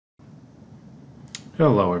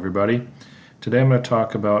Hello everybody. Today I'm going to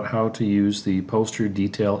talk about how to use the poster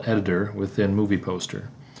detail editor within MoviePoster.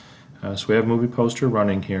 So we have MoviePoster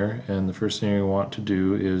running here, and the first thing you want to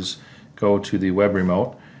do is go to the web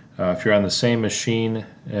remote. If you're on the same machine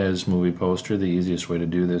as MoviePoster, the easiest way to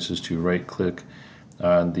do this is to right click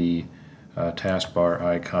on the taskbar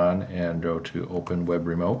icon and go to Open Web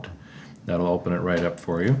Remote. That'll open it right up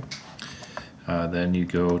for you. Then you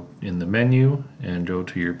go in the menu and go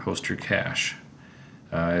to your poster cache.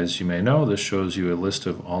 As you may know, this shows you a list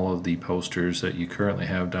of all of the posters that you currently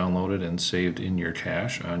have downloaded and saved in your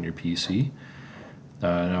cache on your PC.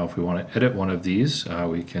 Now if we want to edit one of these,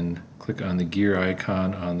 we can click on the gear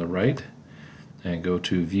icon on the right and go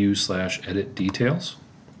to View/Edit Details.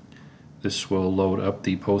 This will load up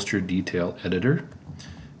the poster detail editor,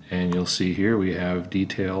 and you'll see here we have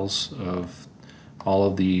details of all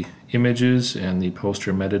of the images and the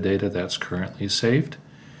poster metadata that's currently saved.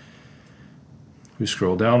 We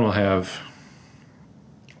scroll down, we'll have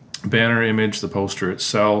banner image, the poster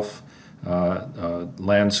itself,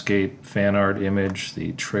 landscape fan art image,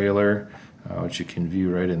 the trailer, which you can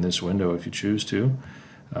view right in this window if you choose to,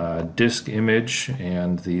 disc image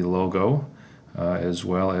and the logo, as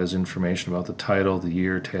well as information about the title, the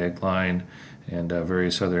year, tagline, and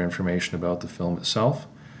various other information about the film itself.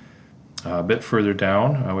 A bit further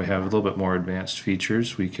down, we have a little bit more advanced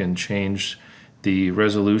features. We can change the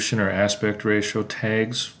resolution or aspect ratio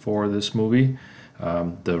tags for this movie.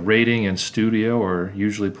 The rating and studio are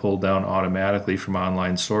usually pulled down automatically from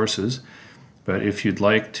online sources, but if you'd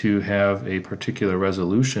like to have a particular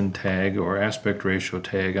resolution tag or aspect ratio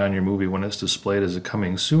tag on your movie when it's displayed as a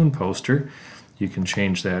coming soon poster, you can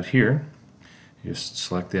change that here. You just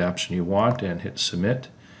select the option you want and hit submit.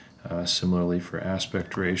 Similarly for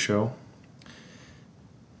aspect ratio,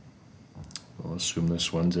 we'll assume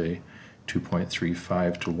this one's a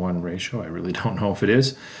 2.35:1 ratio. I really don't know if it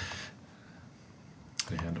is.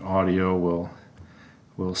 And audio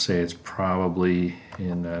will say it's probably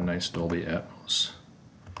in a nice Dolby Atmos.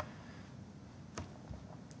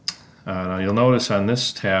 Now you'll notice on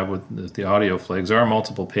this tab with the audio flags, there are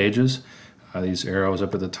multiple pages. These arrows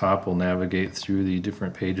up at the top will navigate through the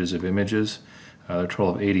different pages of images. There are a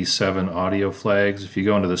total of 87 audio flags. If you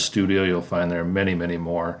go into the studio, you'll find there are many, many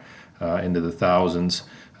more, into the thousands.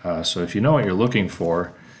 So if you know what you're looking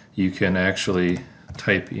for, you can actually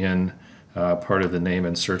type in part of the name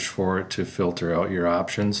and search for it to filter out your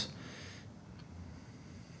options.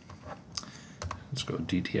 Let's go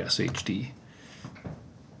DTS HD.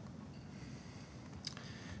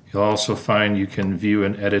 You'll also find you can view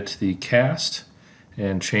and edit the cast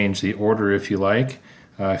and change the order if you like.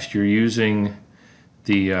 If you're using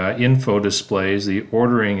the info displays, the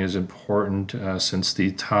ordering is important since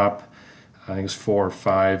the top, I think it's 4 or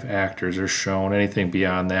 5 actors are shown. Anything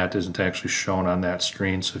beyond that isn't actually shown on that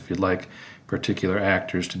screen, so if you'd like particular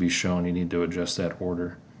actors to be shown, you need to adjust that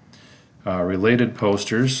order. Related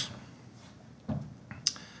posters,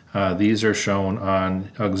 these are shown on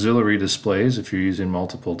auxiliary displays if you're using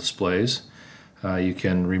multiple displays. You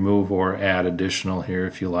can remove or add additional here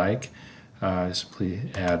if you like. Simply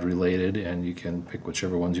add related, and you can pick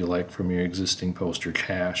whichever ones you like from your existing poster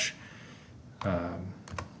cache.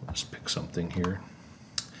 Just pick something here,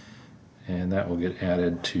 and that will get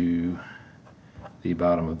added to the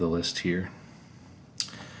bottom of the list here.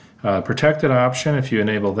 Protected option, if you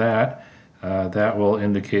enable that, that will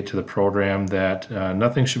indicate to the program that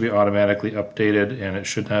nothing should be automatically updated and it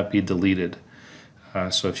should not be deleted.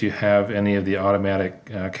 So if you have any of the automatic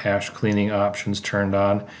cache cleaning options turned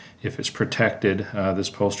on, if it's protected, this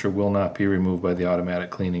poster will not be removed by the automatic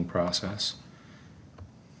cleaning process.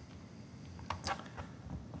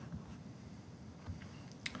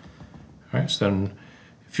 Alright, so then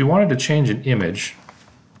if you wanted to change an image,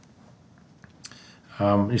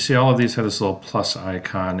 you see all of these have this little plus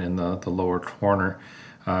icon in the lower corner.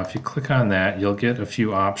 If you click on that, you'll get a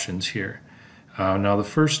few options here. Now the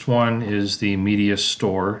first one is the media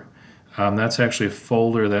store. That's actually a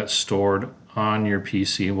folder that's stored on your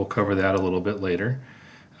PC. We'll cover that a little bit later.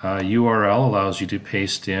 URL allows you to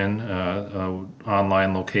paste in an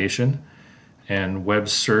online location, and web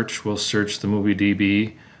search will search the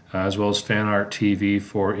MovieDB as well as Fan Art TV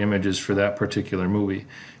for images for that particular movie.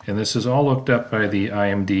 And this is all looked up by the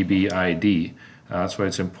IMDb ID. That's why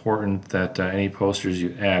it's important that any posters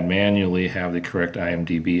you add manually have the correct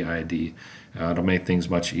IMDb ID. It'll make things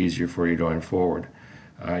much easier for you going forward.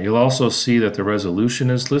 You'll also see that the resolution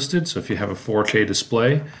is listed, so if you have a 4K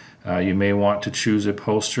display, you may want to choose a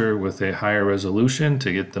poster with a higher resolution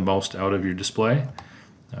to get the most out of your display.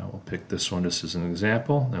 We'll pick this one just as an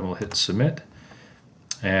example, then we'll hit submit.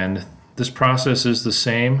 And this process is the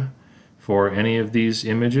same for any of these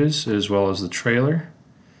images as well as the trailer.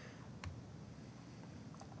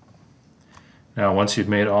 Now once you've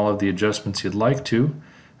made all of the adjustments you'd like to,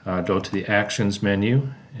 go to the Actions menu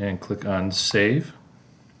and click on Save.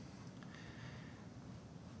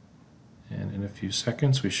 And in a few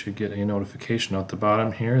seconds we should get a notification at the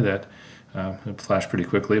bottom here that it flashed pretty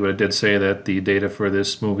quickly, but it did say that the data for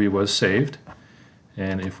this movie was saved.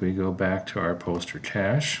 And if we go back to our poster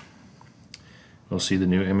cache, we'll see the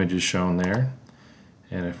new images shown there.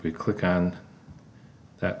 And if we click on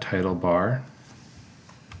that title bar,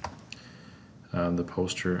 the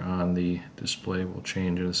poster on the display will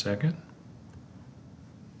change in a second.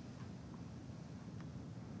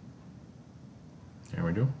 There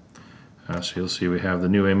we go. So you'll see we have the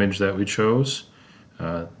new image that we chose.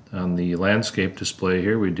 On the landscape display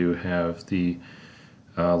here, we do have the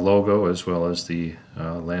logo as well as the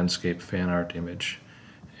landscape fan art image.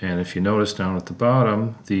 And if you notice down at the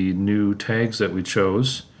bottom, the new tags that we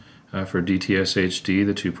chose for DTS HD,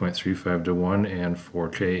 the 2.35:1 and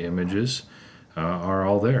 4K images are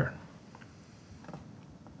all there.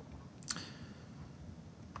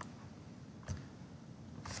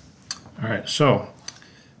 Alright, so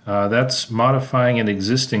that's modifying an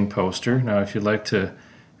existing poster. Now if you'd like to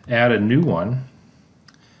add a new one,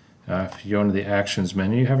 if you go into the Actions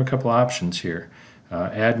menu, you have a couple options here.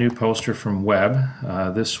 Add new poster from web.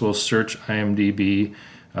 This will search IMDb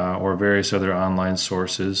or various other online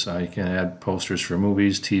sources. You can add posters for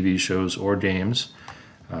movies, TV shows, or games.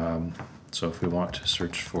 So if we want to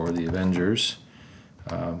search for the Avengers,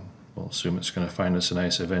 we'll assume it's going to find us a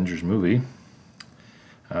nice Avengers movie.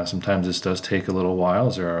 Sometimes this does take a little while,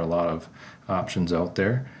 as there are a lot of options out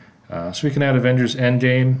there. So we can add Avengers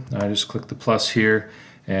Endgame. I just click the plus here,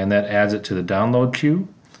 and that adds it to the download queue.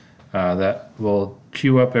 That will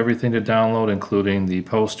queue up everything to download, including the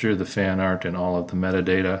poster, the fan art, and all of the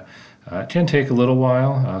metadata. It can take a little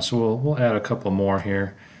while, so we'll add a couple more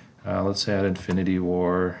here. Let's add Infinity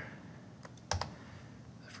War,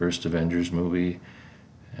 the first Avengers movie,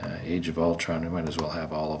 Age of Ultron. We might as well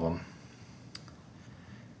have all of them.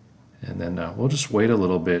 And then we'll just wait a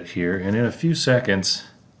little bit here, and in a few seconds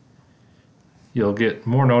you'll get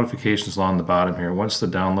more notifications along the bottom here. Once the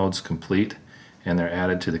download's complete and they're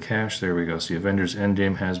added to the cache, there we go. So the Avengers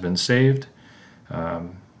Endgame has been saved.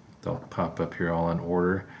 They'll pop up here all in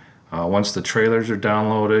order. Once the trailers are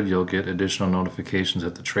downloaded, you'll get additional notifications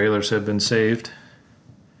that the trailers have been saved.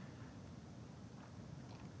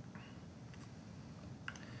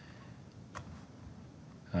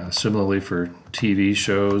 Similarly for TV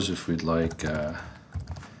shows, if we'd like, let's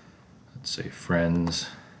say Friends,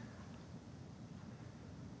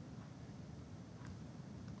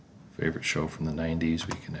 favorite show from the 90s,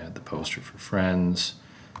 we can add the poster for Friends.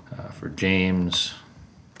 For James,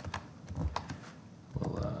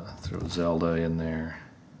 we'll throw Zelda in there.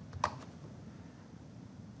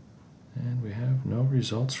 And we have no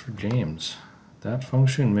results for James. That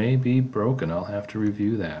function may be broken. I'll have to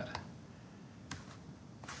review that.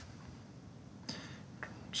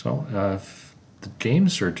 So if the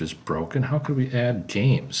James search is broken, how could we add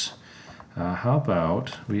James? How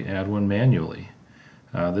about we add one manually?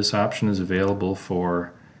 This option is available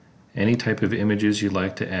for any type of images you'd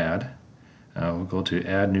like to add. We'll go to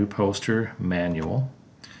Add New Poster, Manual.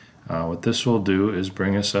 What this will do is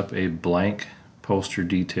bring us up a blank poster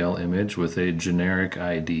detail image with a generic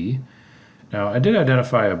ID. Now I did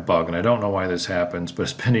identify a bug, and I don't know why this happens, but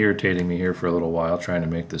it's been irritating me here for a little while trying to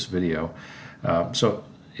make this video. So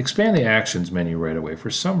expand the Actions menu right away. For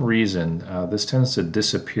some reason, this tends to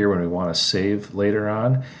disappear when we want to save later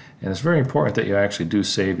on, and it's very important that you actually do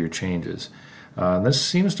save your changes. This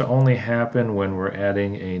seems to only happen when we're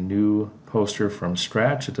adding a new poster from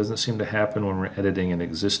scratch. It doesn't seem to happen when we're editing an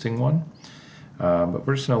existing one, but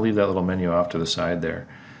we're just going to leave that little menu off to the side there.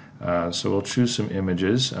 So we'll choose some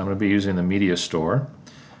images. I'm going to be using the Media Store.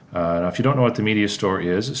 Now if you don't know what the Media Store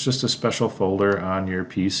is, it's just a special folder on your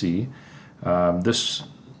PC.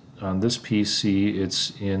 On this PC,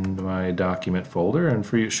 it's in my document folder, and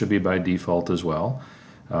for you it should be by default as well.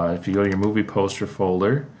 If you go to your MoviePoster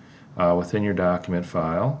folder within your document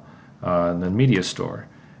file, and then Media Store.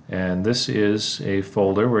 And this is a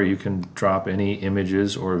folder where you can drop any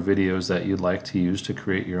images or videos that you'd like to use to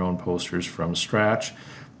create your own posters from scratch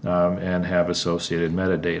and have associated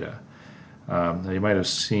metadata. Now you might have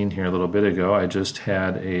seen here a little bit ago, I just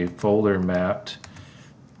had a folder mapped.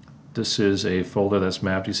 This is a folder that's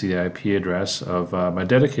mapped. You see the IP address of my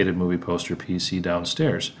dedicated MoviePoster PC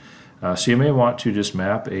downstairs. So you may want to just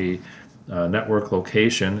map a network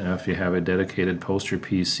location if you have a dedicated poster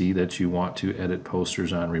PC that you want to edit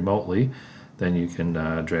posters on remotely. Then you can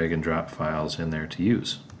drag and drop files in there to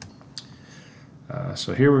use.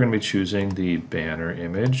 So here we're going to be choosing the banner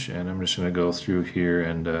image, and I'm just going to go through here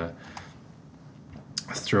and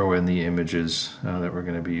throw in the images that we're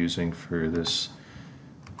going to be using for this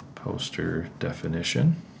poster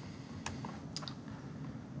definition.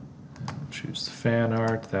 Choose the fan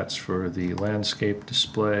art, that's for the landscape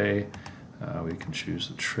display. We can choose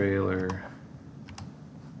the trailer.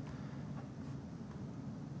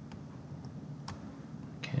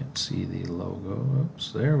 Can't see the logo.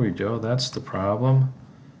 Oops, there we go, that's the problem.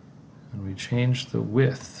 When we change the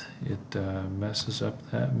width, it messes up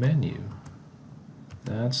that menu.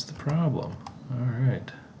 That's the problem. All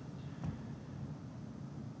right.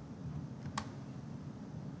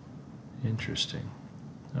 Interesting.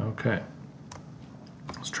 Okay.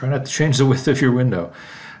 Let's try not to change the width of your window.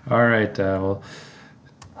 All right, we'll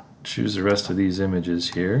choose the rest of these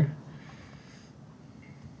images here.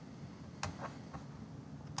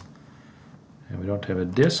 And we don't have a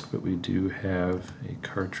disk, but we do have a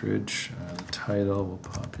cartridge. The title, we'll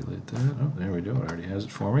populate that. Oh, there we go, it already has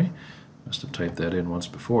it for me. Must have typed that in once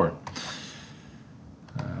before.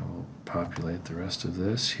 We'll populate the rest of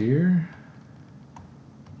this here.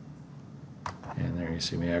 And there you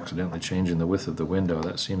see me accidentally changing the width of the window.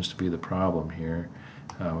 That seems to be the problem here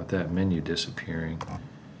with that menu disappearing.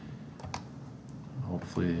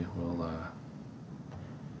 Hopefully we'll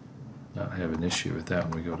not have an issue with that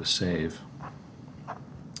when we go to save.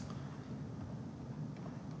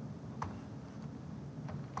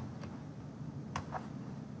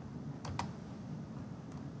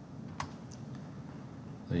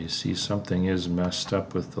 You see something is messed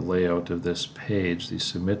up with the layout of this page. These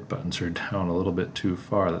submit buttons are down a little bit too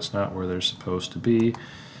far. That's not where they're supposed to be.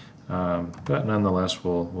 But nonetheless,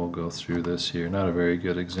 we'll go through this here. Not a very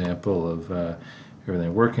good example of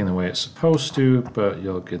everything working the way it's supposed to, but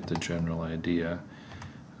you'll get the general idea.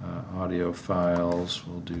 Audio files,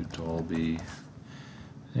 we'll do Dolby.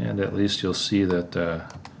 And at least you'll see that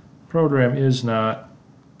the program is not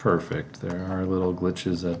perfect. There are little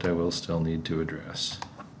glitches that I will still need to address.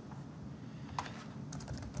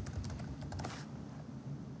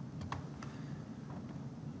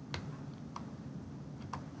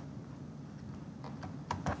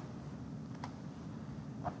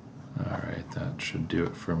 That should do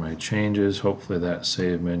it for my changes. Hopefully that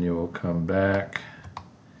save menu will come back.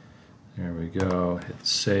 There we go, hit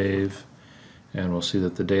save, and we'll see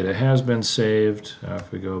that the data has been saved.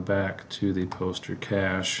 If we go back to the poster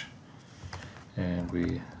cache and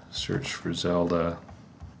we search for Zelda,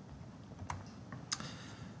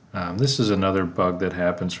 this is another bug that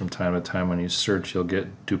happens from time to time. When you search, you'll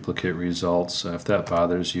get duplicate results. If that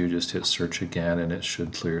bothers you, just hit search again and it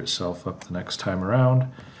should clear itself up the next time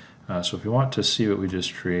around. So if you want to see what we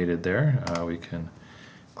just created there, we can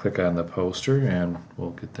click on the poster and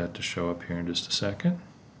we'll get that to show up here in just a second.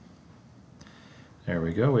 There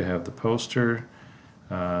we go, we have the poster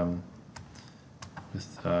with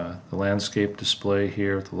the landscape display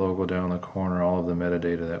here with the logo down in the corner. All of the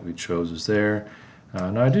metadata that we chose is there.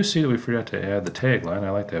 Now I do see that we forgot to add the tagline.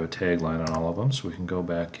 I like to have a tagline on all of them, so we can go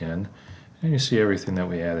back in and you see everything that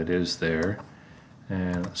we added is there.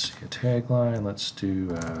 And let's see, a tagline, let's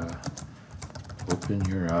do open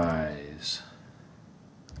your eyes.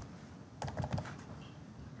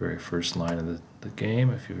 Very first line of the game,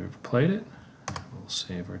 if you've ever played it. We'll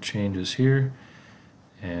save our changes here.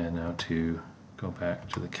 And now to go back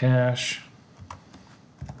to the cache.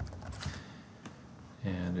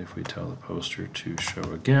 And if we tell the poster to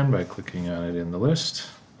show again by clicking on it in the list,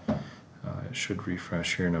 it should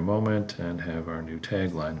refresh here in a moment and have our new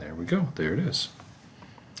tagline. There we go, there it is.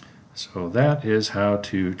 So that is how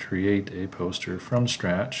to create a poster from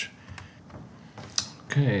scratch.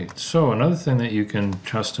 Okay, so another thing that you can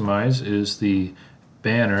customize is the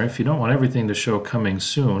banner. If you don't want everything to show coming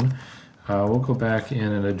soon, we'll go back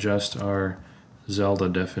in and adjust our Zelda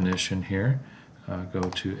definition here. Go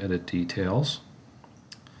to Edit Details.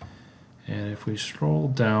 And if we scroll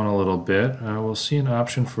down a little bit, we'll see an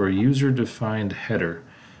option for a user-defined header.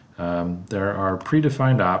 There are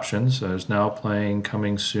predefined options. There's now playing,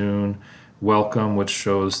 coming soon, welcome, which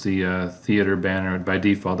shows the theater banner. By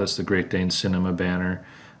default, that's the Great Dane Cinema banner.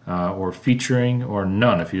 Or featuring, or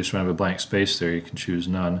none. If you just want to have a blank space there, you can choose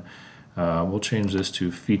none. We'll change this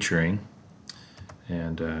to featuring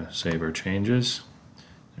and save our changes.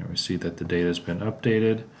 There we see that the data has been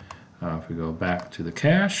updated. If we go back to the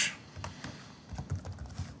cache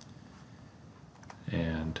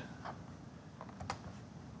and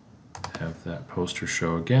have that poster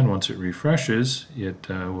show again, once it refreshes, it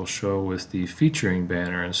will show with the featuring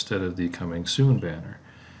banner instead of the coming soon banner.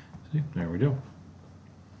 See, there we go.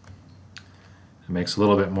 It makes a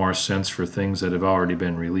little bit more sense for things that have already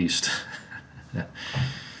been released.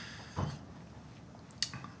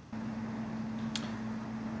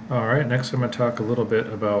 Alright, next I'm going to talk a little bit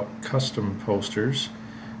about custom posters.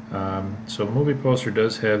 So MoviePoster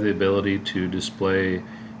does have the ability to display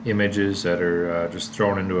images that are just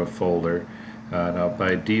thrown into a folder. Now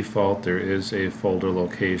by default there is a folder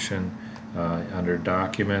location under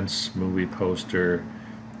Documents, MoviePoster,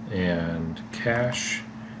 and Cache,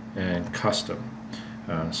 and Custom.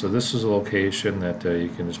 So this is a location that you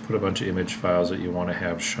can just put a bunch of image files that you want to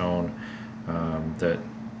have shown, that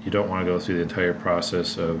you don't want to go through the entire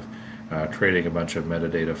process of creating a bunch of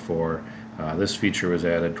metadata for. This feature was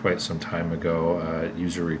added quite some time ago at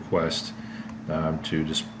user request to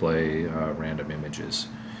display random images.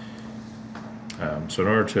 So in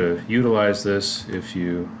order to utilize this, if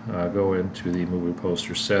you go into the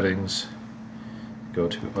MoviePoster settings, go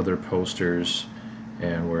to Other Posters,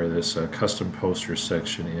 and where this Custom Posters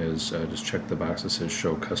section is, just check the box that says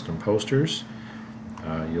Show Custom Posters.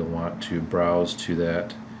 You'll want to browse to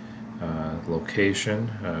that location,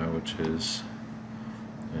 which is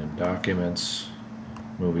in Documents,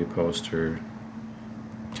 MoviePoster,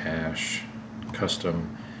 Cache,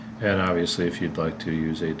 Custom, and obviously if you'd like to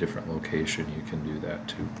use a different location you can do that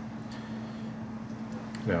too.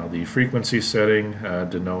 Now the frequency setting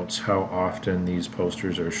denotes how often these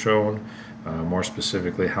posters are shown, more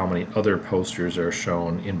specifically how many other posters are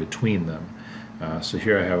shown in between them. So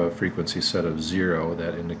here I have a frequency set of 0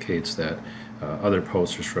 that indicates that other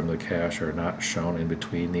posters from the cache are not shown in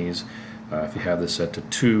between these. If you have this set to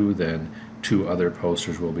 2, then 2 other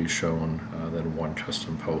posters will be shown, then 1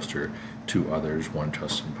 custom poster, 2 others, 1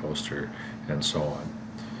 custom poster, and so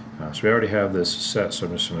on. So we already have this set, so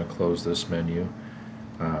I'm just going to close this menu.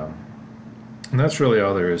 And that's really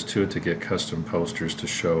all there is to it to get custom posters to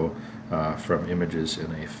show from images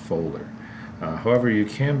in a folder. However, you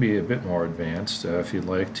can be a bit more advanced. If you'd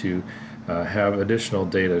like to have additional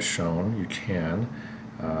data shown, you can.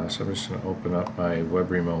 So I'm just going to open up my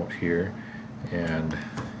web remote here, and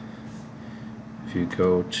if you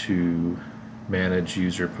go to Manage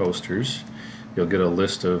User Posters, you'll get a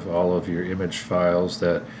list of all of your image files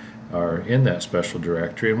that are in that special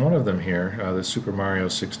directory, and one of them here, the Super Mario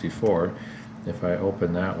 64, if I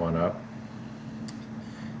open that one up,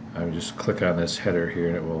 I would just click on this header here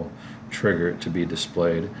and it will trigger it to be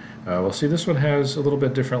displayed. We'll see this one has a little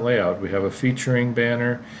bit different layout. We have a featuring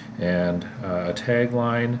banner and a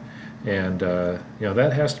tagline, and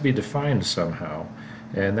that has to be defined somehow,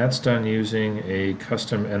 and that's done using a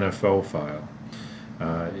custom NFO file.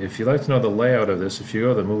 If you'd like to know the layout of this, if you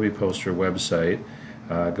go to the MoviePoster website,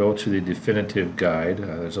 go to the definitive guide.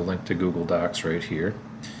 There's a link to Google Docs right here.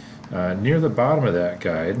 Near the bottom of that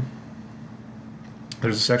guide,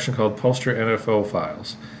 there's a section called Poster NFO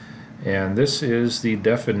Files. And this is the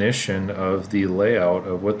definition of the layout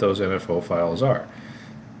of what those NFO files are.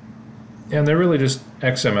 And they're really just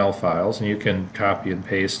XML files, and you can copy and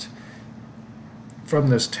paste from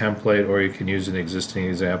this template, or you can use an existing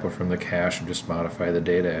example from the cache and just modify the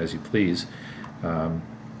data as you please.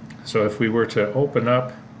 So if we were to open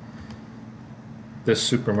up this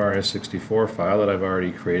Super Mario 64 file that I've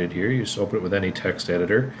already created here, you just open it with any text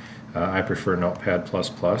editor. I prefer Notepad++.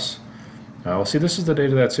 Well, see, this is the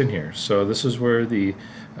data that's in here. So this is where the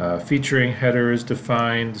featuring header is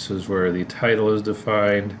defined. This is where the title is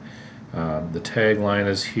defined. The tagline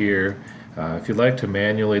is here. If you'd like to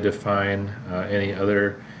manually define any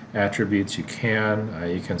other attributes, you can.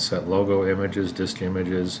 You can set logo images, disk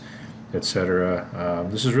images, etc.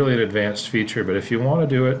 This is really an advanced feature, but if you want to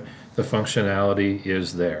do it, the functionality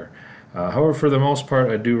is there. However, for the most part,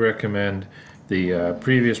 I do recommend the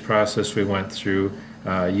previous process we went through,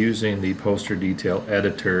 using the poster detail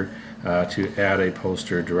editor to add a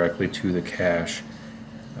poster directly to the cache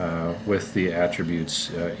with the attributes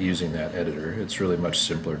using that editor. It's really much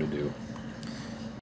simpler to do.